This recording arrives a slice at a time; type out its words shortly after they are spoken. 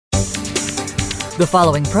The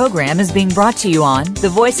following program is being brought to you on the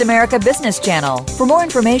Voice America Business Channel. For more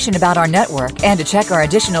information about our network and to check our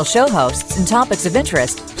additional show hosts and topics of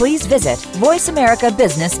interest, please visit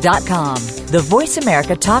voiceamericabusiness.com. The Voice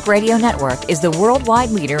America Talk Radio Network is the worldwide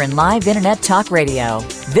leader in live Internet talk radio.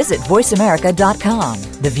 Visit voiceamerica.com.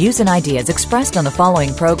 The views and ideas expressed on the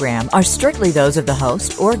following program are strictly those of the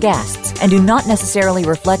host or guests and do not necessarily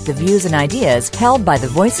reflect the views and ideas held by the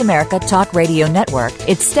Voice America Talk Radio Network,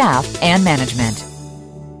 its staff, and management.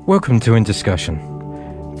 Welcome to In Discussion.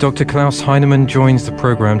 Dr. Klaus Heinemann joins the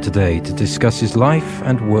program today to discuss his life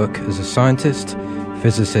and work as a scientist,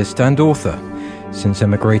 physicist, and author. Since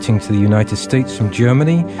emigrating to the United States from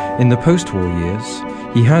Germany in the post-war years,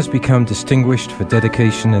 he has become distinguished for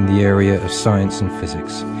dedication in the area of science and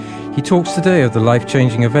physics. He talks today of the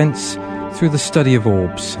life-changing events through the study of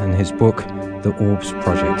orbs and his book, The Orbs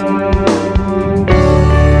Project.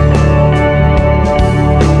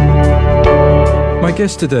 My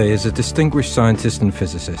guest today is a distinguished scientist and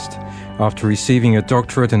physicist. After receiving a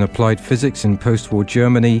doctorate in applied physics in post-war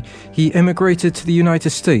Germany, he emigrated to the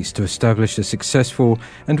United States to establish a successful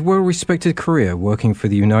and well-respected career working for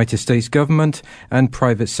the United States government and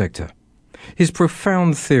private sector. His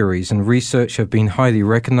profound theories and research have been highly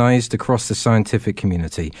recognized across the scientific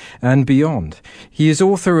community and beyond. He is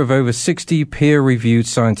author of over 60 peer-reviewed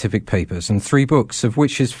scientific papers and 3 books, of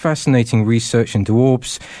which his fascinating research into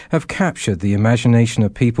orbs have captured the imagination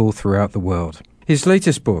of people throughout the world. His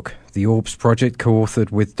latest book, The Orbs Project, co-authored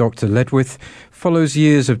with Dr. Ledwith, follows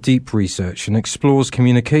years of deep research and explores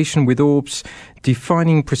communication with orbs,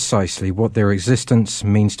 defining precisely what their existence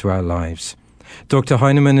means to our lives. Dr.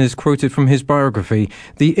 Heinemann is quoted from his biography,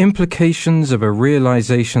 "The implications of a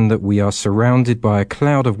realization that we are surrounded by a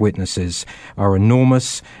cloud of witnesses are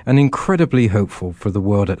enormous and incredibly hopeful for the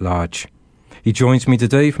world at large." He joins me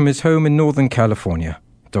today from his home in Northern California.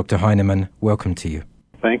 Dr. Heinemann, welcome to you.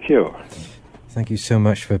 Thank you. Thank you so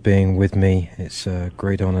much for being with me. It's a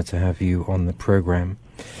great honor to have you on the program.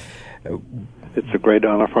 It's a great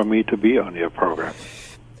honor for me to be on your program.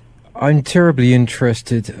 I'm terribly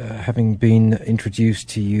interested, having been introduced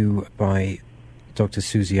to you by Dr.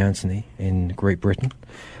 Susie Anthony in Great Britain,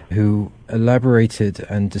 who elaborated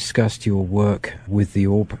and discussed your work with the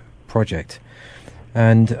Orb Project.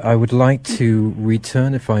 And I would like to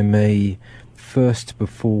return, if I may, first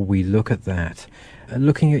before we look at that,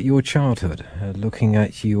 looking at your childhood, looking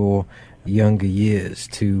at your younger years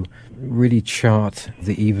to really chart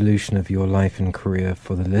the evolution of your life and career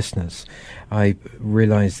for the listeners. I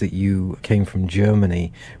realize that you came from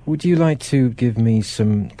Germany. Would you like to give me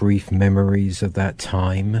some brief memories of that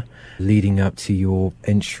time leading up to your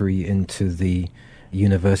entry into the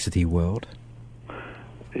university world?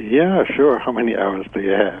 Yeah, sure. How many hours do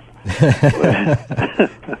you have?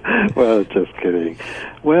 Well, just kidding.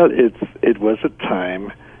 Well, it was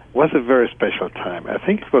a very special time. I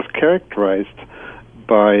think it was characterized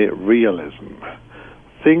by realism.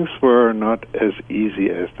 Things were not as easy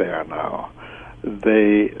as they are now.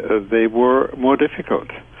 They were more difficult.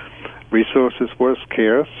 Resources were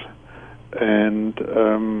scarce, and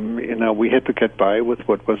we had to get by with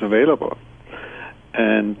what was available.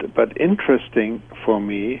 But interesting for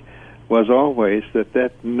me was always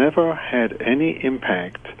that never had any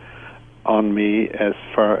impact on me as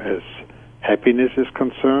far as happiness is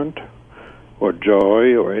concerned, or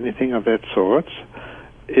joy, or anything of that sort.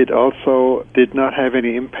 It also did not have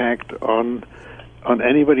any impact on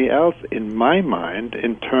anybody else, in my mind,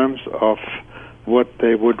 in terms of what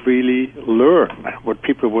they would really learn, what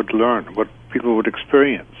people would learn, what people would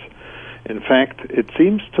experience. In fact, it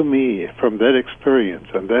seems to me from that experience,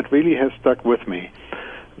 and that really has stuck with me,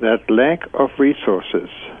 that lack of resources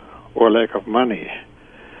or lack of money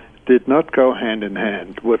did not go hand in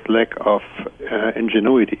hand with lack of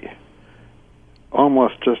ingenuity.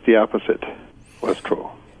 Almost just the opposite was true.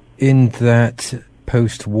 In that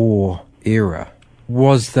post-war era,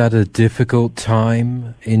 was that a difficult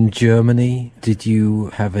time in Germany? Did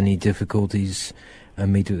you have any difficulties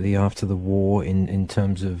immediately after the war in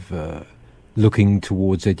terms of looking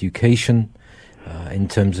towards education, in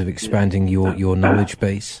terms of expanding your knowledge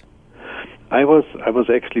base? I was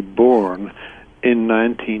actually born in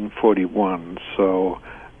 1941, so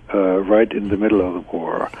right in the middle of the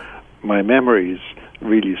war. My memories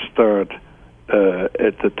really start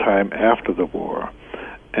at the time after the war,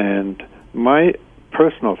 and my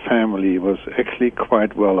personal family was actually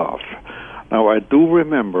quite well off. Now, I do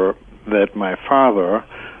remember that my father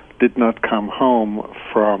did not come home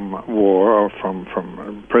from war or from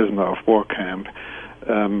prisoner of war camp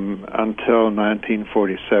until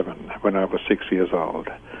 1947, when I was 6 years old.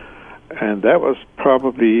 And that was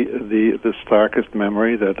probably the starkest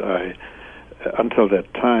memory that I until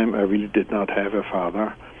that time, I really did not have a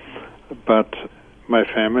father. But my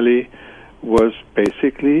family was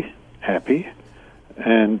basically happy,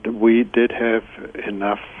 and we did have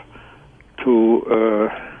enough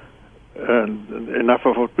enough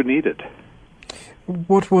of what we needed.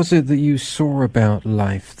 What was it that you saw about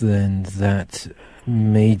life then that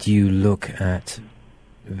made you look at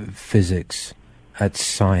physics, at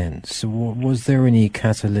science? Was there any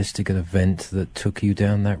catalytic event that took you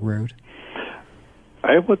down that road?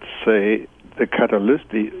 I would say the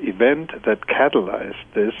event that catalyzed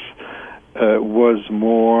this was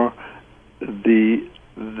more the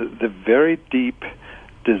very deep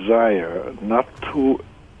desire not to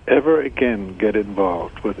ever again get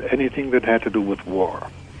involved with anything that had to do with war.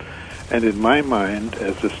 And in my mind,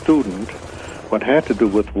 as a student, what had to do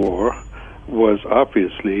with war was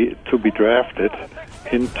obviously to be drafted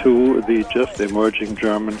into the just emerging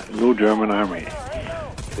new German army.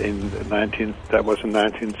 That was in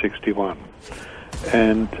 1961.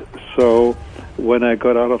 And so when I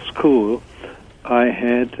got out of school, I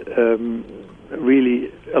had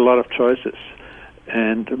really a lot of choices.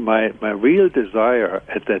 And my real desire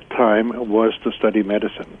at that time was to study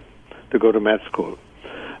medicine, to go to med school.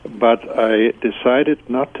 But I decided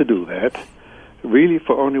not to do that, really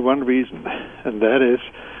for only one reason, and that is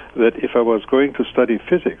that if I was going to study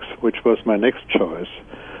physics, which was my next choice,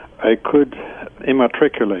 I could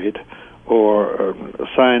immatriculate or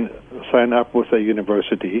sign up with a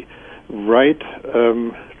university right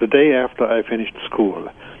the day after I finished school.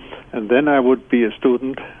 And then I would be a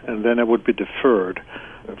student, and then I would be deferred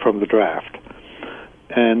from the draft.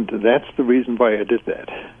 And that's the reason why I did that.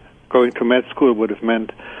 Going to med school would have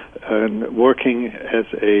meant working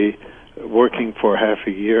for half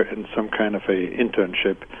a year in some kind of a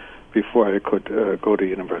internship before I could go to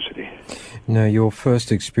university. Now, your first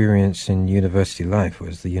experience in university life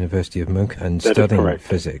was the University of Munich and studying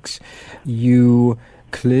physics. You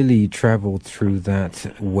clearly traveled through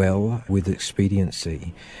that well with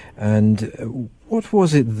expediency. And what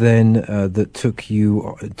was it then that took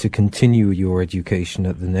you to continue your education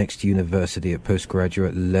at the next university at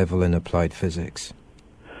postgraduate level in applied physics?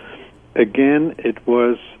 Again, it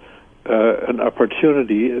was an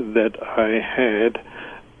opportunity that I had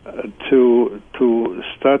to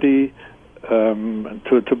study,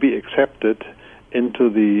 to be accepted into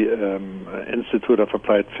the Institute of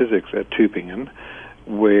Applied Physics at Tübingen,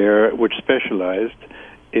 which specialized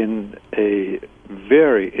in a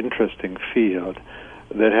very interesting field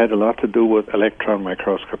that had a lot to do with electron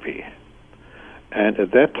microscopy. And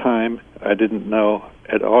at that time, I didn't know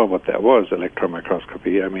at all what that was, electron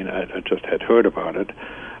microscopy. I mean, I just had heard about it.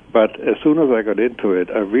 But as soon as I got into it,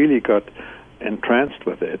 I really got entranced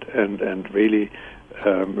with it and really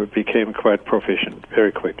became quite proficient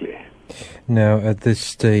very quickly. Now, at this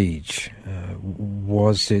stage,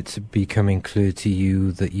 was it becoming clear to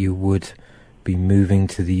you that you would be moving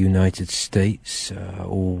to the United States,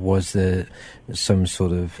 or was there some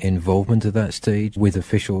sort of involvement at that stage with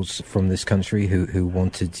officials from this country who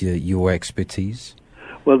wanted your expertise?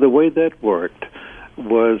 Well, the way that worked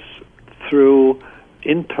was through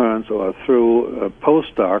interns or through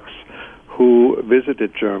postdocs who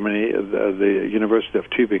visited Germany, the University of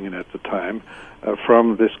Tübingen at the time,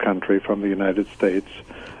 from this country, from the United States.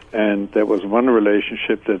 And there was one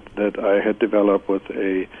relationship that I had developed with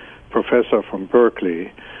a professor from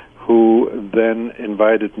Berkeley who then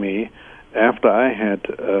invited me, after I had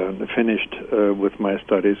finished with my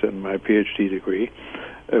studies and my PhD degree,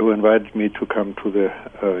 who invited me to come to the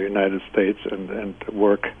United States and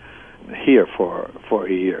work here for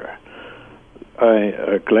a year.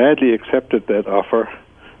 I gladly accepted that offer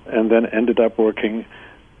and then ended up working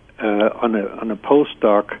on a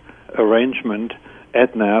postdoc arrangement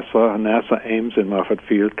at NASA Ames in Moffett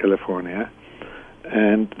Field, California.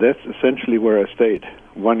 And that's essentially where I stayed.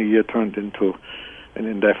 1 year turned into an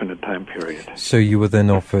indefinite time period. So you were then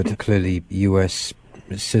offered clearly U.S.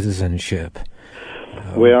 citizenship.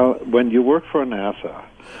 Well, when you work for NASA,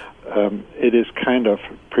 it is kind of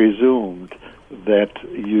presumed that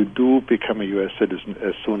you do become a U.S. citizen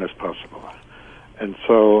as soon as possible. And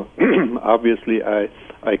so, obviously,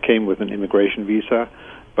 I came with an immigration visa,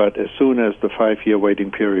 but as soon as the 5-year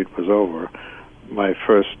waiting period was over, my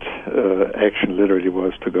first action literally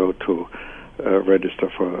was to go to register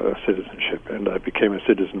for citizenship, and I became a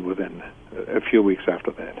citizen within a few weeks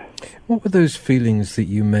after that. What were those feelings that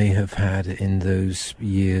you may have had in those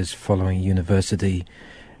years following university,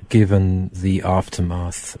 given the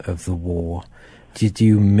aftermath of the war? Did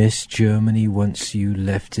you miss Germany once you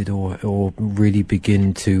left it, or really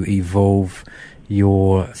begin to evolve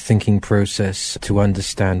your thinking process to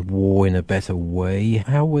understand war in a better way.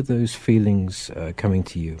 How were those feelings coming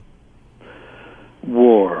to you?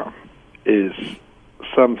 War is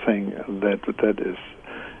something that is,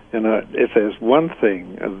 if there's one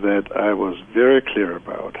thing that I was very clear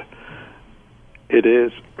about, it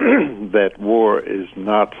is that war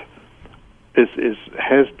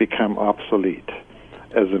has become obsolete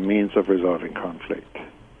as a means of resolving conflict.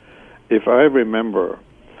 If I remember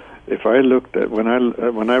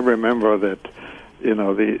when I remember that,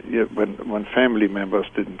 when family members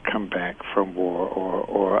didn't come back from war,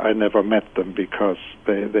 or I never met them because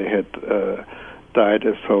they had died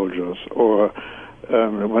as soldiers, or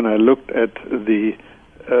when I looked at the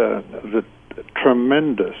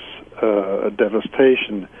tremendous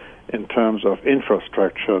devastation in terms of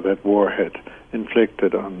infrastructure that war had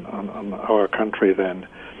inflicted on our country then,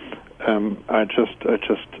 I just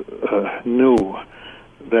knew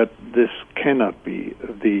that this cannot be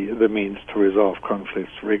the means to resolve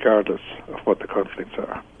conflicts, regardless of what the conflicts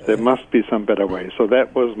are. There must be some better way. So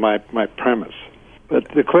that was my premise. But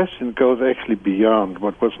the question goes actually beyond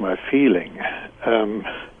what was my feeling.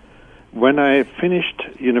 When I finished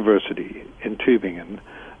university in Tübingen,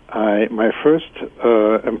 my first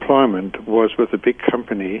employment was with a big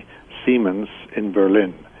company, Siemens, in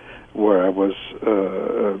Berlin, where I was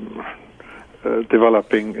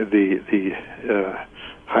developing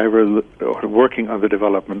working on the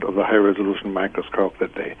development of the high-resolution microscope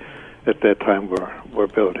that they at that time were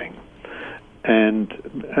building. And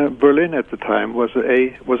Berlin at the time was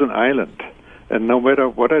an island, and no matter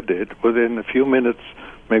what I did, within a few minutes,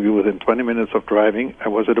 maybe within 20 minutes of driving, I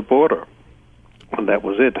was at a border, and that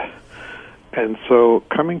was it. And so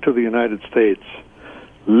coming to the United States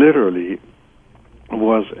literally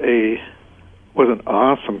was an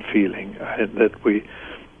awesome feeling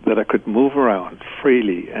that I could move around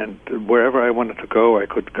freely, and wherever I wanted to go, I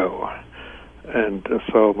could go. And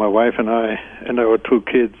so my wife and I and our two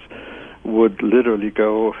kids would literally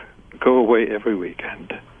go away every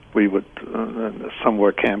weekend. We would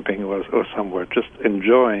somewhere camping or somewhere, just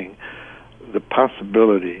enjoying the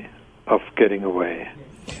possibility of getting away.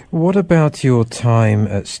 What about your time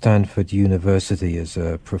at Stanford University as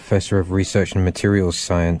a professor of research and materials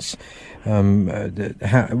science?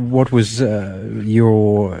 What was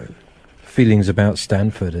your feelings about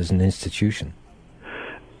Stanford as an institution?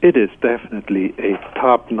 It is definitely a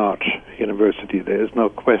top-notch university. There is no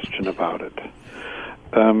question about it.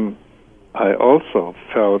 I also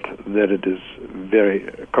felt that it is very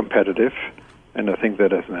competitive, and I think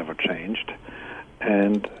that has never changed.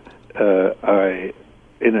 And I,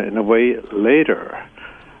 in a way, later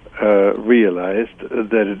realized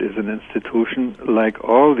that it is an institution like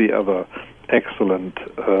all the other excellent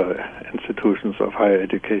institutions of higher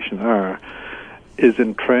education is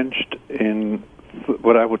entrenched in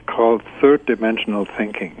what I would call third-dimensional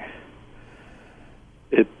thinking.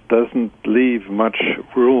 It doesn't leave much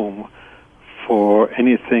room for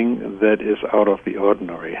anything that is out of the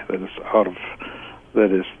ordinary,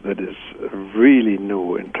 that is really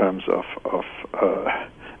new in terms of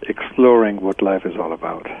exploring what life is all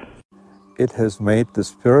about. It has made the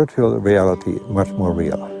spiritual reality much more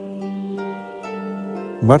real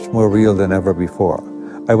than ever before.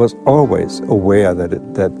 I was always aware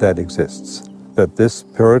that exists, that this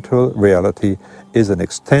spiritual reality is an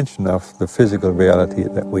extension of the physical reality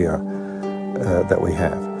that we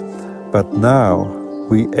have. But now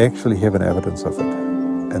we actually have an evidence of it,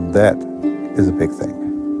 and that is a big thing.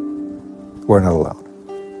 We're not alone.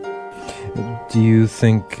 Do you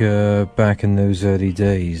think back in those early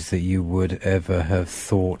days that you would ever have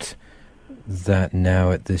thought that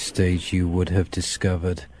now at this stage you would have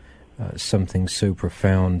discovered something so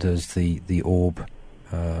profound as the orb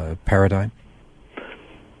paradigm?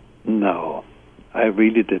 No, I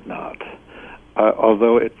really did not.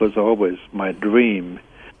 Although it was always my dream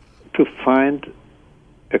to find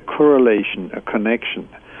a correlation, a connection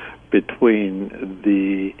between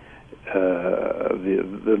the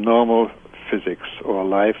normal physics or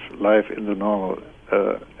life in the normal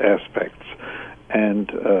aspects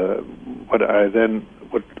and what I then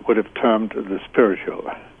would have termed the spiritual.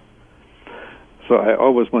 So I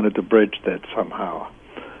always wanted to bridge that somehow,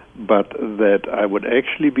 but that I would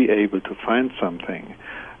actually be able to find something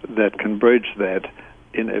that can bridge that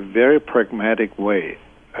in a very pragmatic way.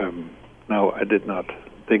 No, I did not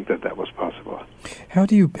think that was possible. How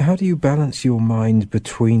do you balance your mind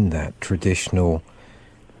between that traditional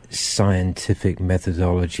scientific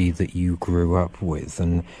methodology that you grew up with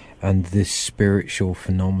and this spiritual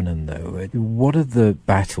phenomenon, though? What are the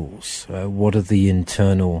battles? What are the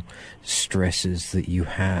internal stresses that you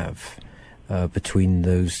have between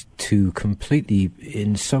those two completely,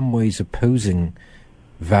 in some ways, opposing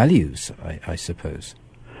values, I suppose?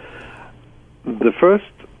 The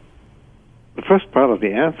first part of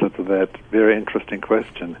the answer to that very interesting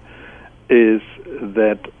question is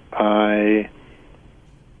that I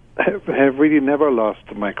have really never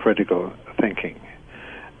lost my critical thinking.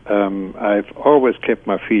 I've always kept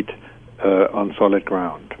my feet on solid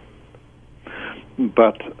ground.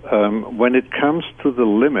 But when it comes to the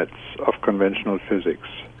limits of conventional physics,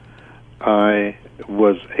 I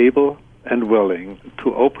was able and willing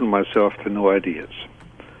to open myself to new ideas.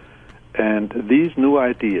 And these new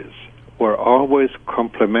ideas were always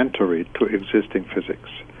complementary to existing physics.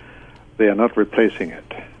 They are not replacing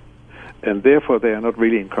it. And therefore, they are not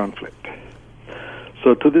really in conflict.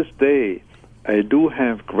 So to this day, I do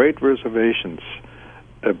have great reservations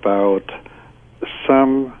about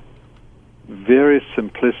some very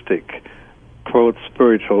simplistic, quote,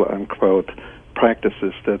 spiritual, unquote,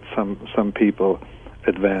 practices that some people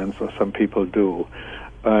advance or some people do.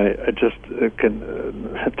 I just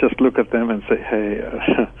can just look at them and say, hey,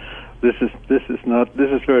 this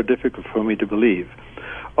is very difficult for me to believe.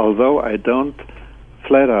 Although I don't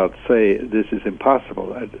flat out say this is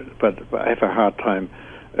impossible, but I have a hard time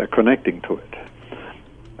connecting to it.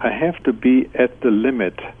 I have to be at the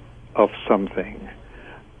limit of something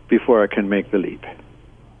before I can make the leap.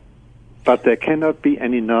 But there cannot be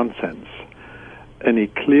any nonsense, any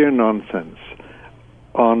clear nonsense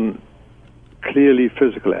on clearly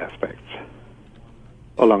physical aspects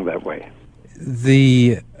along that way.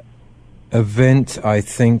 The event, I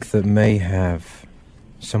think, that may have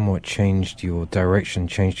somewhat changed your direction,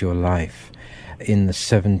 changed your life in the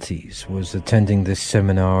 70s was attending this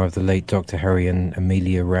seminar of the late Dr. Harry and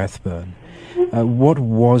Amelia Rathbun. What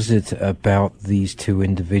was it about these two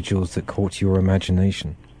individuals that caught your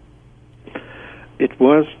imagination? It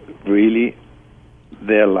was really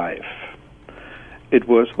their life. It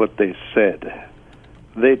was what they said.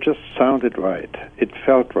 They just sounded right. It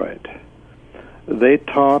felt right. They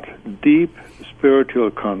taught deep spiritual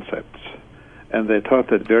concepts, and they taught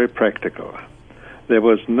that very practical. There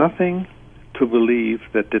was nothing to believe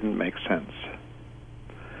that didn't make sense.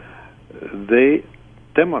 They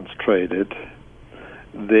demonstrated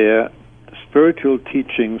their spiritual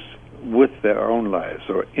teachings with their own lives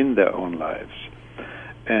or in their own lives.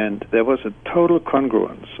 And there was a total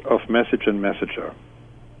congruence of message and messenger.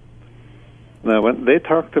 Now, when they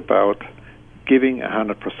talked about giving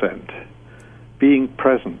 100%, being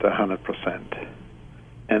present 100%,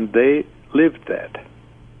 and they lived that,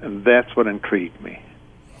 and that's what intrigued me.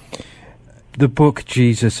 The book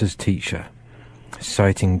Jesus as Teacher,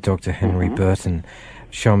 citing Dr. Henry Burton,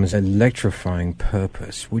 Sharma's electrifying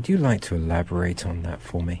purpose. Would you like to elaborate on that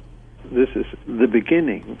for me? This is the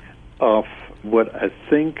beginning of what I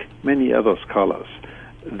think many other scholars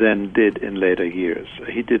then did in later years.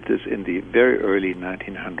 He did this in the very early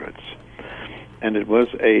 1900s. And it was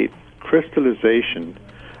a crystallization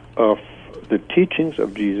of the teachings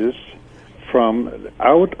of Jesus from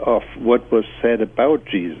out of what was said about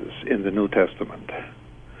Jesus in the New Testament.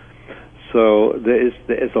 So there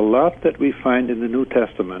is a lot that we find in the New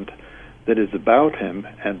Testament that is about him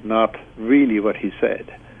and not really what he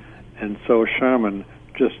said. And so Sharman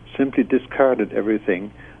just simply discarded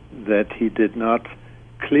everything that he did not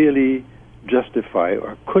clearly justify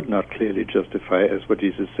or could not clearly justify as what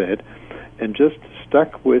Jesus said, and just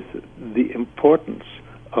stuck with the importance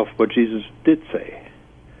of what Jesus did say.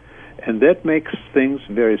 And that makes things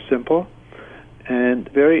very simple and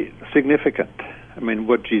very significant. I mean,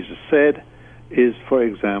 what Jesus said is, for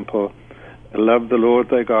example, love the Lord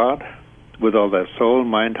thy God with all thy soul,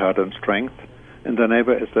 mind, heart, and strength, and thy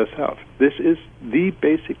neighbor as thyself. This is the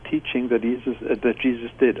basic teaching that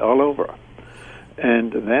Jesus did all over.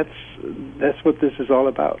 And that's what this is all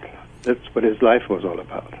about. That's what his life was all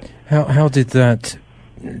about. How did that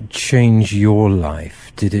change your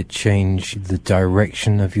life? Did it change the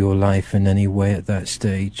direction of your life in any way at that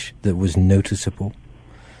stage that was noticeable?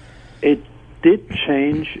 It did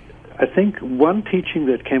change. I think one teaching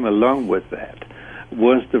that came along with that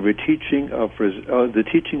was the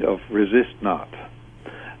teaching of resist not.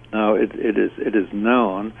 Now it is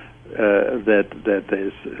known that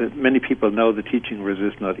there's many people know the teaching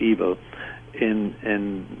resist not evil. In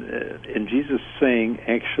Jesus saying,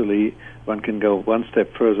 actually, one can go one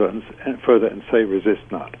step further and say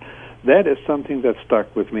resist not. That is something that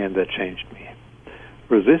stuck with me and that changed me.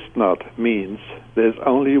 Resist not means there's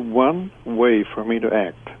only one way for me to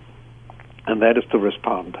act, and that is to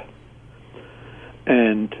respond.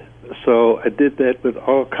 And so I did that with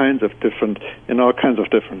all kinds of different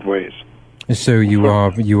ways. So you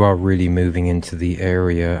are really moving into the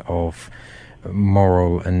area of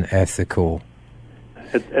moral and ethical.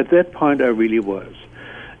 At that point, I really was.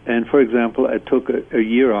 And for example, I took a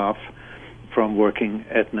year off from working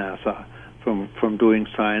at NASA, from doing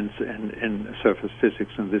science and surface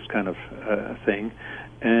physics and this kind of thing,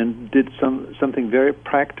 and did something very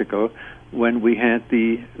practical when we had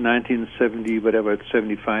the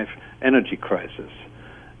 1975 energy crisis.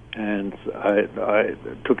 And I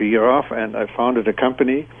took a year off, and I founded a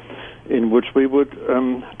company in which we would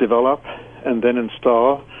develop and then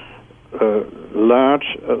install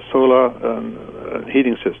large solar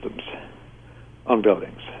heating systems on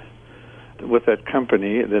buildings. With that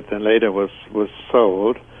company that then later was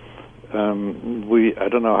sold, I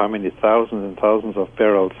don't know how many thousands and thousands of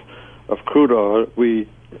barrels of crude oil we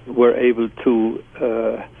were able to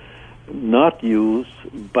not use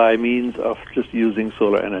by means of just using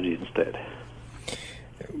solar energy instead.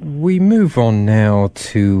 We move on now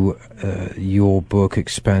to your book,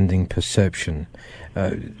 Expanding Perception.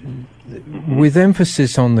 With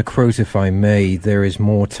emphasis on the quote, if I may, there is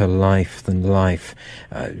more to life than life.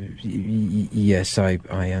 Yes,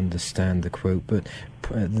 I understand the quote, but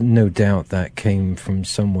no doubt that came from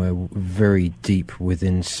somewhere very deep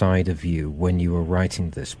within inside of you when you were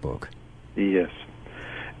writing this book. Yes.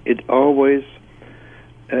 It always,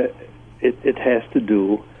 it has to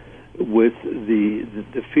do with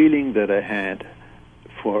the feeling that I had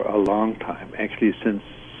for a long time, actually since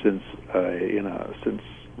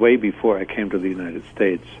way before I came to the United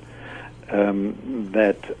States,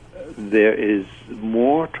 that there is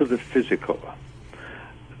more to the physical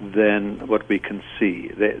than what we can see.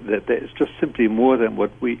 That there is just simply more than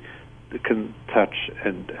what we can touch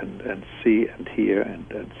and see and hear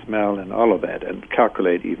and smell and all of that and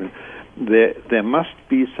calculate even. There must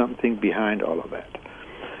be something behind all of that.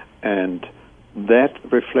 And that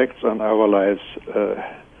reflects on our lives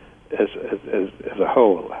as a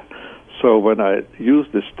whole. So when I use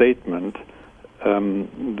this statement,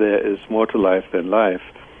 there is more to life than life,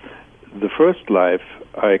 the first life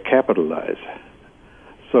I capitalize.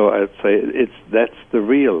 So I'd say that's the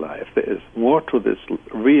real life. There is more to this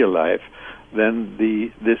real life than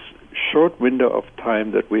this short window of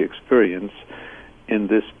time that we experience in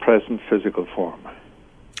this present physical form.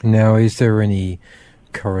 Now, is there any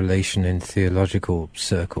correlation in theological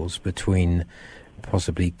circles between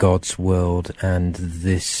possibly God's world and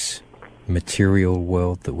this material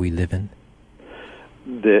world that we live in?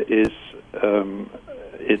 There is.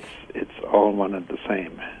 It's all one and the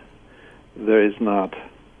same. There is not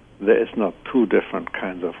two different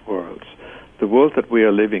kinds of worlds. The world that we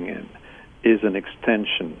are living in is an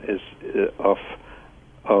extension of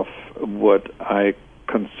what I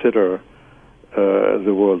consider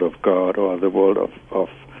the world of God, or the world of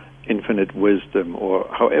infinite wisdom, or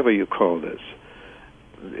however you call this.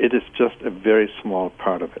 It is just a very small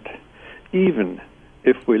part of it. Even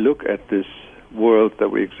if we look at this world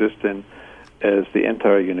that we exist in as the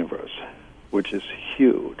entire universe, which is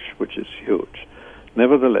huge,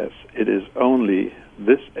 nevertheless, it is only,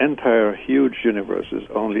 this entire huge universe is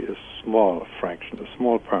only a small fraction, a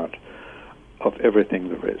small part of everything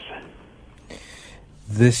there is.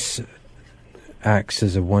 This acts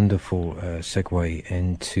as a wonderful segue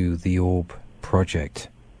into the Orb project.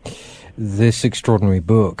 This extraordinary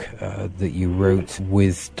book that you wrote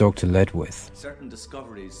with Dr. Ledwith. Certain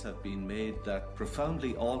discoveries have been made that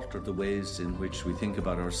profoundly alter the ways in which we think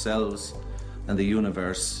about ourselves and the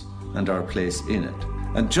universe and our place in it.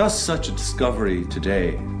 And just such a discovery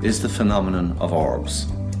today is the phenomenon of orbs.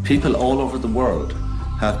 People all over the world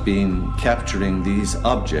have been capturing these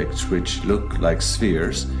objects which look like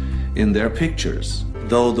spheres in their pictures.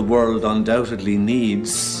 Though the world undoubtedly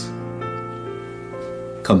needs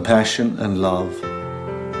compassion and love,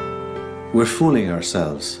 we're fooling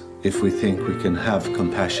ourselves if we think we can have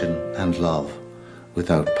compassion and love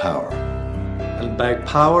without power. And by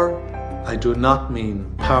power, I do not mean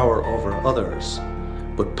power over others,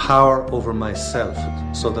 but power over myself,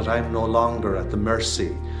 so that I'm no longer at the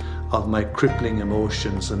mercy of my crippling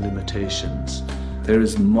emotions and limitations. There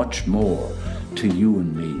is much more to you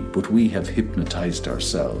and me, but we have hypnotized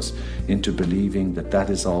ourselves into believing that that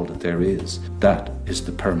is all that there is. That is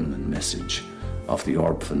the permanent message of the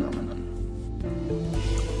orb phenomenon.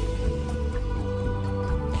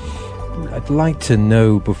 I'd like to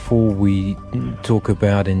know, before we talk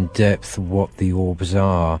about in depth what the orbs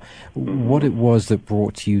are, what it was that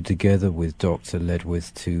brought you together with Dr.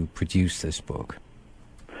 Ledwith to produce this book.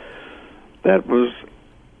 That was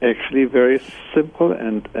actually very simple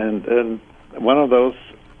and one of those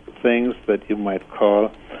things that you might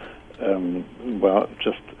call,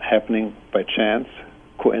 just happening by chance,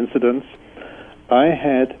 coincidence. I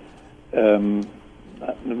had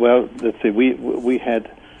Well, let's see. We had,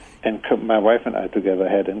 and my wife and I together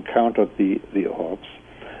had encountered the orbs,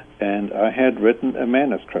 and I had written a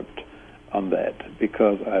manuscript on that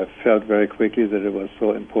because I felt very quickly that it was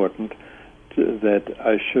so important that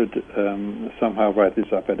I should somehow write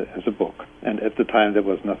this up as a book. And at the time, there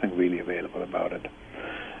was nothing really available about it.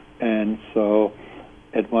 And so,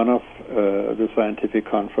 at one of the scientific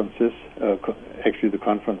conferences, actually the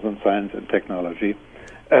conference on science and technology,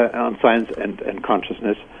 on science and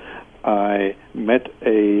consciousness, I met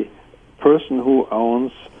a person who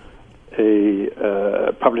owns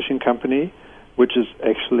a publishing company, which is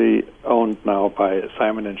actually owned now by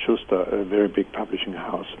Simon & Schuster, a very big publishing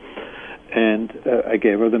house. And I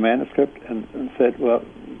gave her the manuscript and said, well,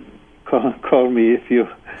 call me if you...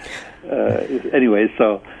 anyway,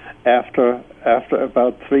 so after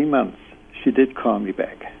about 3 months, she did call me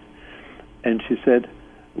back. And she said,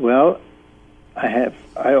 well,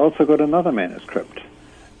 I also got another manuscript.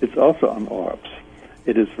 It's also on orbs.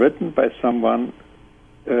 It is written by someone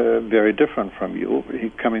very different from you.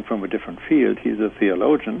 He's coming from a different field. He's a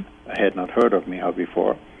theologian. I had not heard of Míceál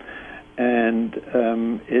before. And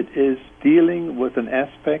it is dealing with an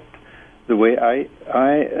aspect, the way I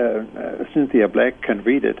Cynthia Black can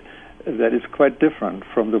read it, that is quite different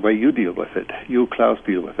from the way you deal with it. You, Klaus,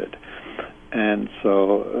 deal with it. And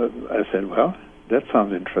so I said, well, that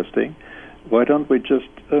sounds interesting. Why don't we just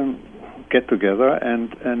get together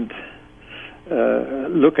and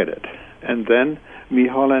look at it? And then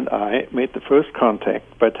Míceál and I made the first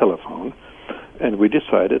contact by telephone, and we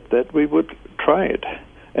decided that we would try it.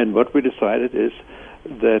 And what we decided is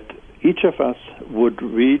that each of us would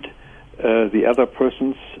read the other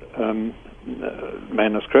person's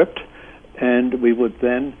manuscript, and we would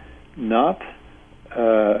then not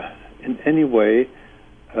in any way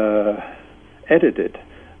edit it,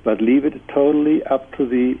 but leave it totally up to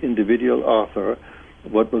the individual author,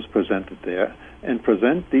 what was presented there, and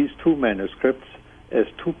present these two manuscripts as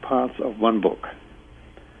two parts of one book.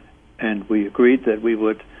 And we agreed that we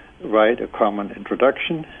would write a common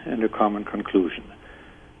introduction and a common conclusion.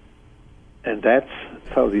 And that's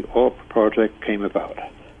how the Orb project came about.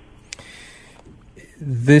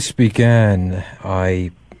 This began,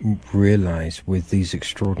 I realize, with these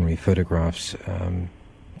extraordinary photographs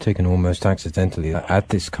taken almost accidentally at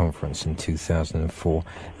this conference in 2004.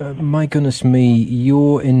 My goodness me,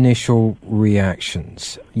 your initial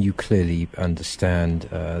reactions, you clearly understand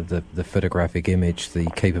the photographic image, the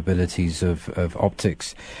capabilities of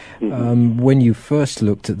optics. Mm-hmm. When you first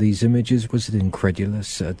looked at these images, was it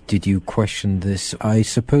incredulous? Did you question this? I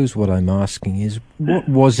suppose what I'm asking is, what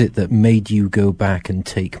was it that made you go back and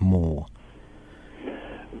take more?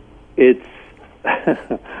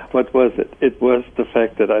 What was it? It was the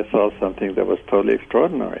fact that I saw something that was totally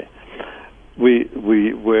extraordinary. We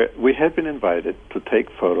had been invited to take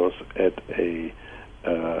photos at a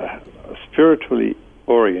spiritually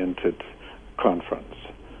oriented conference,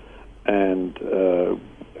 and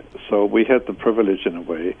so we had the privilege, in a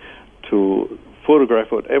way, to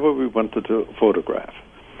photograph whatever we wanted to photograph.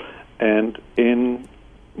 And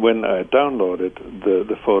when I downloaded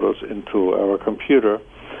the photos into our computer,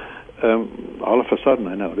 all of a sudden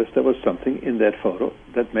I noticed there was something in that photo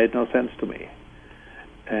that made no sense to me.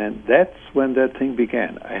 And that's when that thing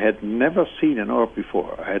began. I had never seen an orb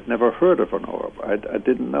before. I had never heard of an orb. I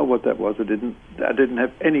didn't know what that was. I didn't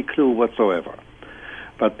have any clue whatsoever.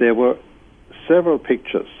 But there were several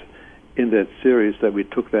pictures in that series that we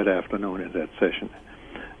took that afternoon in that session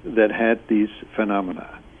that had these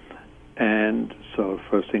phenomena. And so the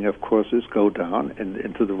first thing, of course, is go down and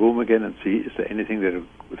into the room again and see, is there anything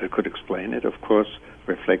that could explain it? Of course,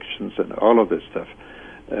 reflections and all of this stuff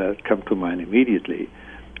come to mind immediately.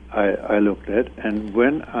 I looked at, and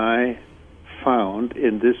when I found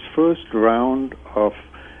in this first round of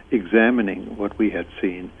examining what we had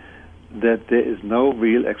seen that there is no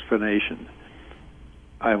real explanation,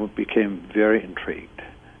 I became very intrigued.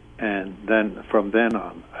 And then from then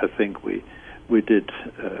on, I think we did,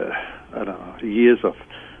 years of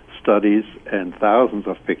studies and thousands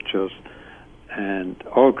of pictures and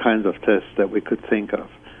all kinds of tests that we could think of,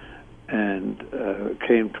 and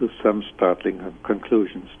came to some startling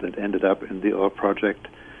conclusions that ended up in the Orb project,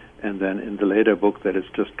 and then in the later book that is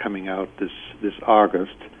just coming out this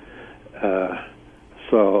August.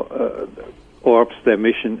 Orbs, their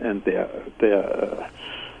mission and their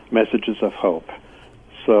messages of hope.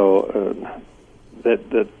 So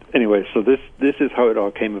anyway, so this is how it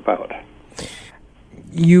all came about.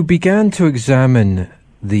 You began to examine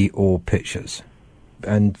the orb pictures.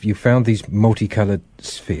 and you found these multicolored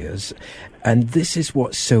spheres, and this is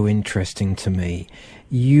what's so interesting to me.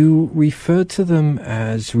 You referred to them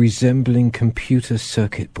as resembling computer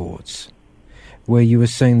circuit boards, where you were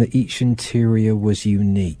saying that each interior was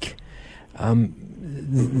unique.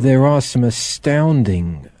 There are some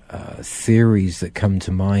astounding theories that come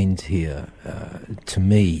to mind here to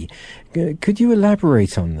me. Could you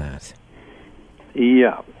elaborate on that?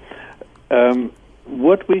 Yeah.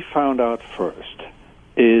 What we found out first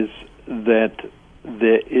is that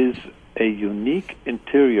there is a unique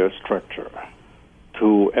interior structure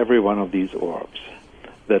to every one of these orbs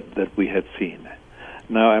that we had seen.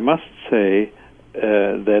 Now, I must say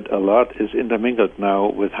that a lot is intermingled now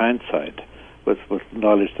with hindsight, with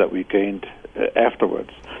knowledge that we gained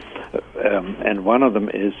afterwards. And one of them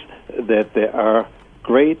is that there are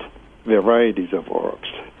great varieties of orbs.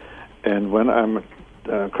 And when I'm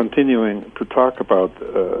continuing to talk about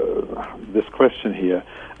this question here,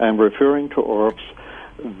 I'm referring to orbs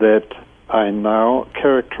that I now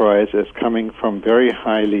characterize as coming from very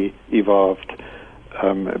highly evolved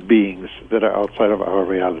beings that are outside of our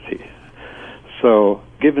reality. So,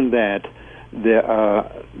 given that, there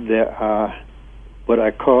are what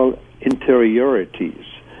I call interiorities.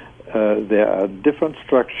 There are different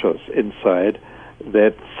structures inside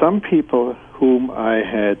that some people whom I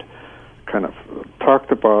had kind of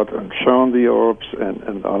talked about and shown the orbs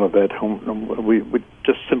and all of that, whom we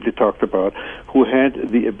just simply talked about, who had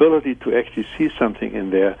the ability to actually see something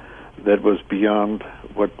in there that was beyond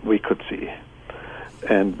what we could see.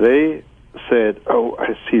 And they said, oh,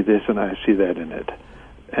 I see this and I see that in it.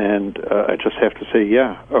 And I just have to say,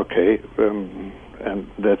 yeah, okay, and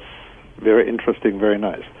that's very interesting, very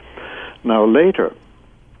nice. Now, later,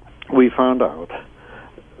 we found out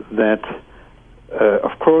that,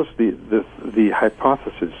 of course, the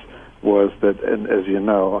hypothesis was that, and as you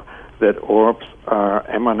know, that orbs are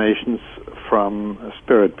emanations from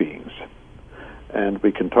spirit beings. And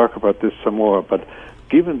we can talk about this some more, but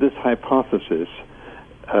given this hypothesis,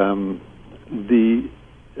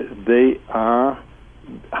 they are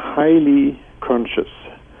highly conscious.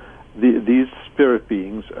 These spirit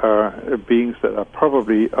beings are beings that are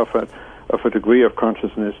probably of a degree of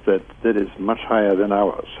consciousness that is much higher than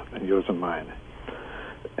ours, than yours and mine.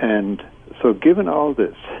 And so given all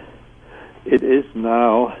this, it is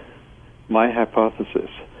now my hypothesis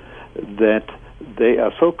that they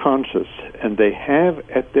are so conscious and they have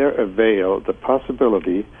at their avail the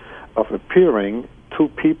possibility of appearing to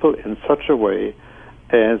people in such a way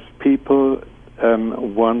as people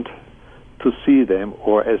want to see them,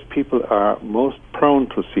 or as people are most prone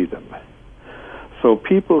to see them. So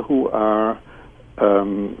people who are,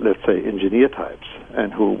 let's say, engineer types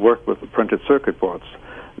and who work with the printed circuit boards,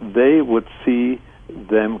 they would see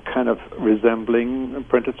them kind of resembling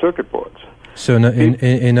printed circuit boards. So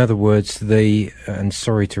in other words, they, and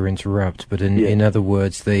sorry to interrupt, but in other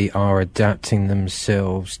words, they are adapting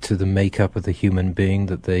themselves to the makeup of the human being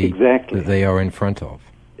that they are in front of.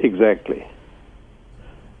 Exactly.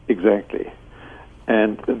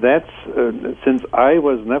 And that's, since I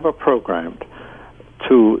was never programmed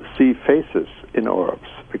to see faces in orbs,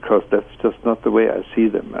 because that's just not the way I see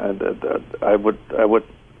them. And I would,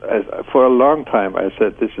 for a long time, I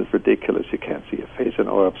said, this is ridiculous, you can't see a face in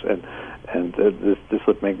orbs, and this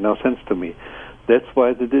would make no sense to me. That's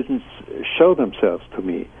why they didn't show themselves to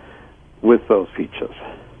me with those features.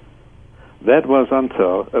 That was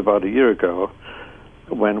until about a year ago,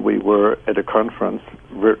 when we were at a conference.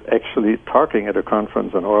 We're actually talking at a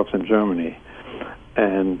conference on orbs in Germany.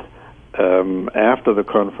 And after the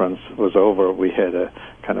conference was over, we had a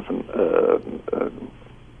kind of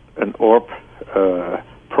an orb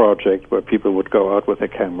project where people would go out with their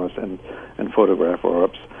cameras and photograph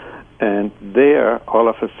orbs. And there, all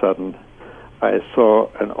of a sudden, I saw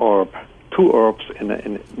an orb, two orbs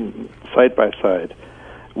in side by side.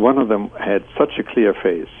 One of them had such a clear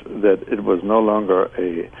face that it was no longer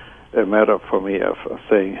a matter for me of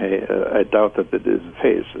saying, hey, I doubt that it is a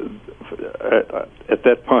face. At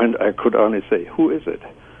that point, I could only say, who is it?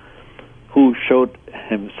 Who showed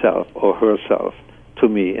himself or herself to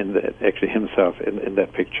me, actually himself in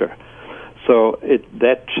that picture? So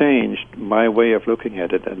that changed my way of looking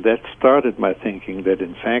at it, and that started my thinking that,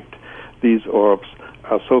 in fact, these orbs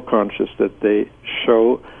are so conscious that they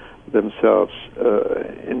show themselves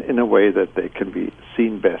in a way that they can be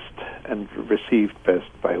seen best and received best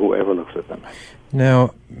by whoever looks at them.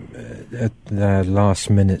 Now, at the last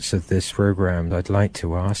minutes of this program, I'd like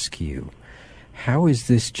to ask you, how is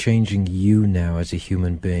this changing you now as a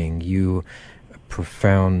human being? You, a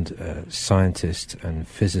profound scientist and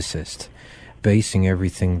physicist, basing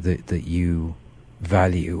everything that you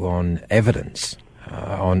value on evidence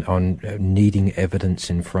on needing evidence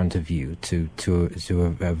in front of you to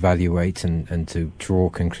evaluate and to draw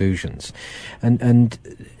conclusions. And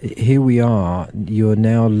here we are, you're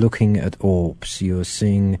now looking at orbs, you're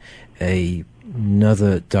seeing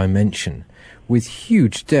another dimension with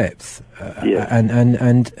huge depth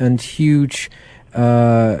and huge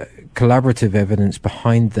collaborative evidence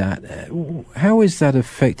behind that. How is that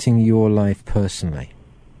affecting your life personally?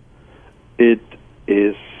 It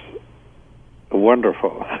is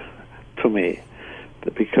wonderful to me,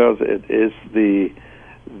 because it is the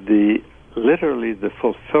literally the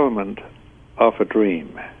fulfillment of a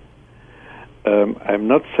dream. I'm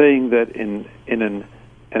not saying that in an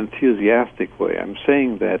enthusiastic way. I'm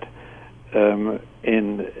saying that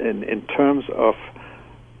in terms of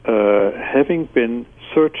having been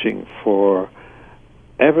searching for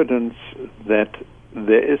evidence that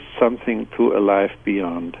there is something to a life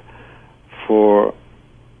beyond for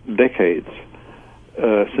decades,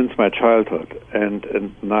 since my childhood,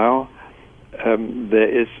 and now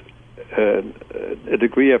there is a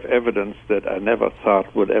degree of evidence that I never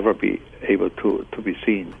thought would ever be able to be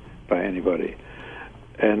seen by anybody,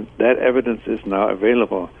 and that evidence is now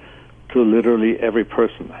available to literally every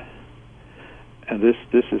person. And this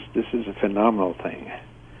is a phenomenal thing.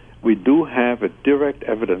 We do have a direct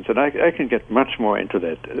evidence, and I can get much more into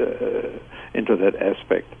that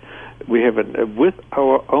aspect. We have with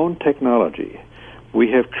our own technology, we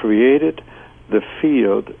have created the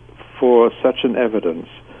field for such an evidence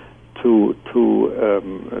to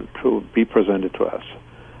be presented to us.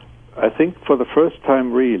 I think for the first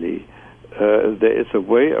time, really, there is a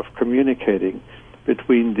way of communicating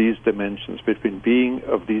between these dimensions, between being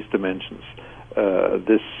of these dimensions.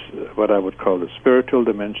 This, what I would call the spiritual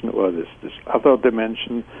dimension, or this other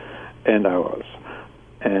dimension, and ours.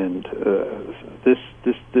 And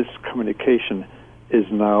this communication is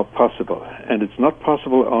now possible, and it's not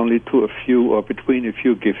possible only to a few or between a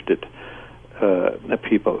few gifted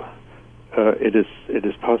people. It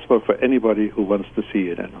is possible for anybody who wants to see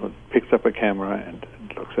it and who picks up a camera and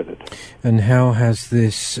looks at it. And how has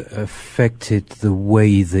this affected the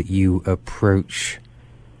way that you approach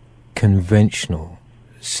conventional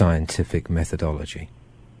scientific methodology?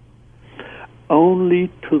 Only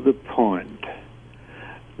to the point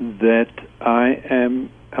that I am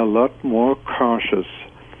a lot more cautious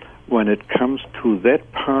when it comes to that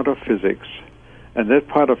part of physics and that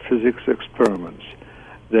part of physics experiments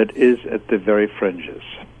that is at the very fringes.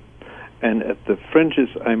 And at the fringes,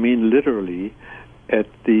 I mean literally at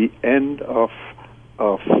the end of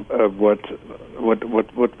what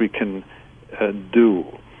we can do.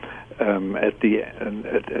 At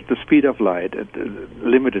the speed of light,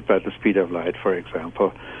 limited by the speed of light, for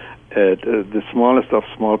example, at the smallest of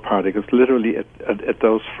small particles, literally at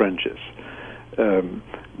those fringes.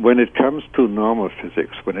 When it comes to normal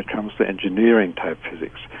physics, when it comes to engineering type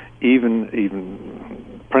physics, even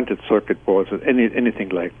printed circuit boards, anything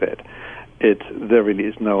like that, there really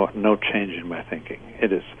is no change in my thinking.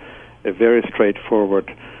 It is a very straightforward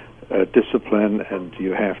discipline, and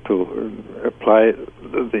you have to apply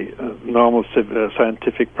the normal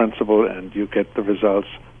scientific principle, and you get the results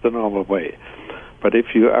the normal way. But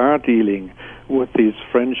if you are dealing with these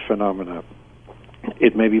fringe phenomena,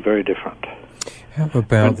 it may be very different. How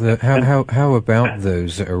about how about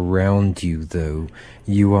those around you, though?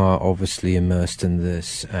 You are obviously immersed in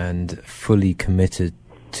this and fully committed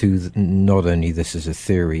to not only this as a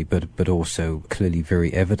theory, but also clearly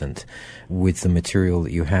very evident with the material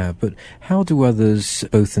that you have. But how do others,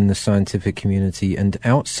 both in the scientific community and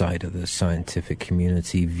outside of the scientific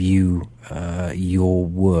community, view your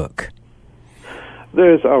work?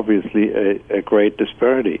 There is obviously a great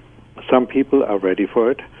disparity. Some people are ready for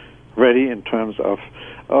it, ready in terms of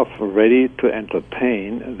ready to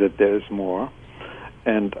entertain that there is more,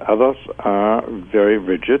 and others are very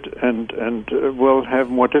rigid and will have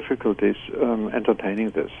more difficulties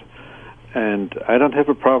entertaining this. And I don't have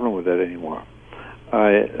a problem with that anymore.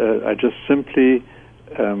 I just simply,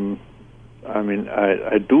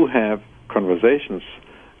 I do have conversations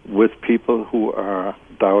with people who are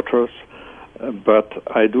doubters, but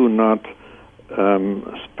I do not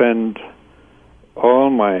spend all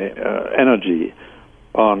my energy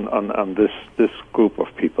on this group of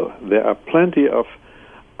people. There are plenty of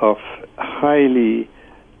highly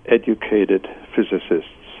educated physicists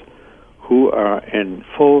who are in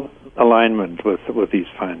full alignment with these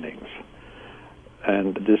findings.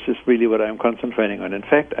 And this is really what I'm concentrating on. In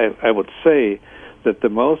fact, I would say that the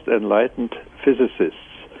most enlightened physicists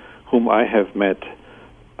whom I have met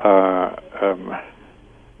are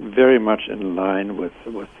very much in line with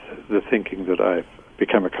the thinking that I've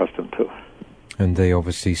become accustomed to. And they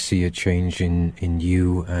obviously see a change in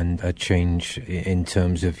you and a change in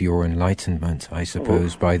terms of your enlightenment, I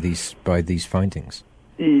suppose, by these findings.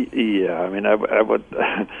 Yeah, I mean, I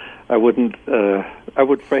would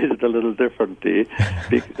phrase it a little differently,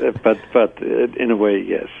 but in a way,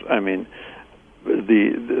 yes. I mean,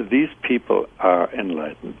 these people are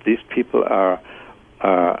enlightened. These people are,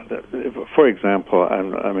 for example,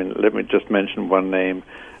 I mean, let me just mention one name,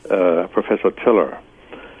 Professor Tiller.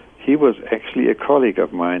 He was actually a colleague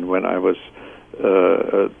of mine when I was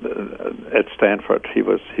at Stanford. He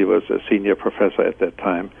was a senior professor at that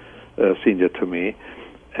time, senior to me,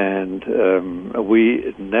 and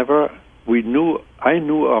I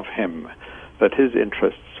knew of him that his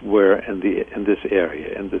interests were in this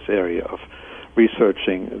area of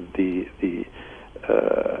researching the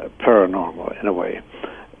paranormal in a way,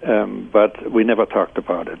 but we never talked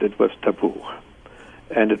about it. It was taboo,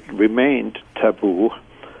 and it remained taboo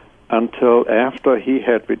until after he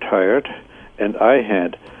had retired and I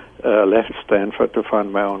had left Stanford to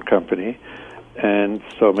found my own company. And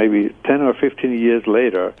so maybe 10 or 15 years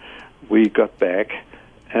later, we got back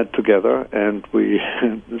together and we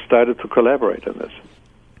started to collaborate on this.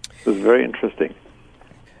 It was very interesting.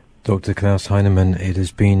 Dr. Klaus Heinemann, it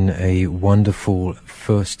has been a wonderful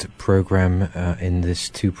first program in this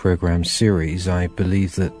two-program series. I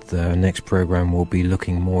believe that the next program will be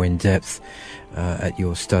looking more in depth at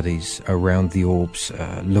your studies around the orbs,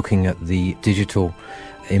 looking at the digital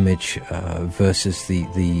image versus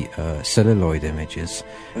the celluloid images,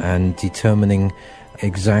 and determining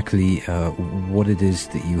exactly what it is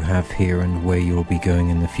that you have here and where you'll be going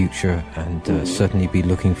in the future, and certainly be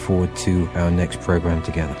looking forward to our next program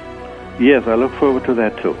together. Yes, I look forward to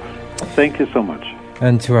that too. Thank you so much.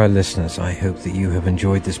 And to our listeners, I hope that you have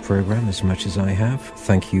enjoyed this program as much as I have.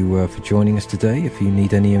 Thank you for joining us today. If you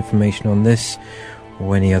need any information on this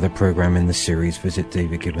or any other program in the series, visit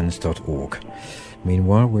davidgibbons.org.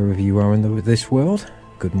 Meanwhile, wherever you are in this world,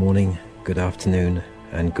 good morning, good afternoon,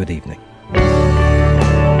 and good evening.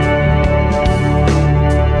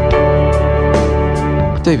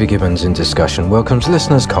 David Gibbons in Discussion welcomes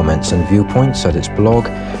listeners' comments and viewpoints at its blog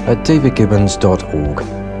at davidgibbons.org.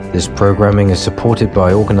 This programming is supported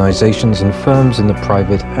by organizations and firms in the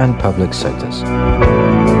private and public sectors.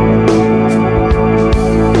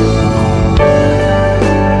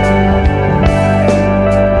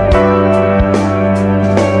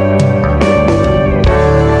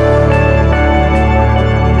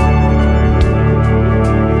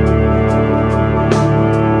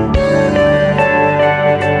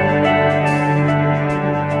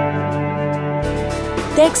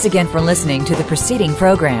 Thanks again for listening to the preceding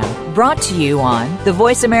program, brought to you on the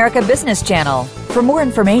Voice America Business Channel. For more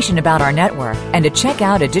information about our network and to check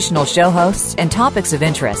out additional show hosts and topics of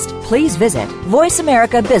interest, please visit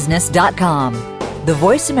voiceamericabusiness.com. The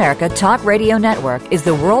Voice America Talk Radio Network is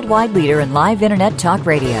the worldwide leader in live Internet talk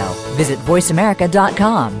radio. Visit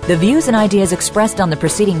voiceamerica.com. The views and ideas expressed on the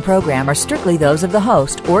preceding program are strictly those of the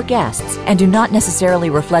host or guests and do not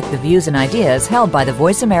necessarily reflect the views and ideas held by the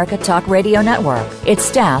Voice America Talk Radio Network, its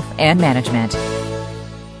staff, and management.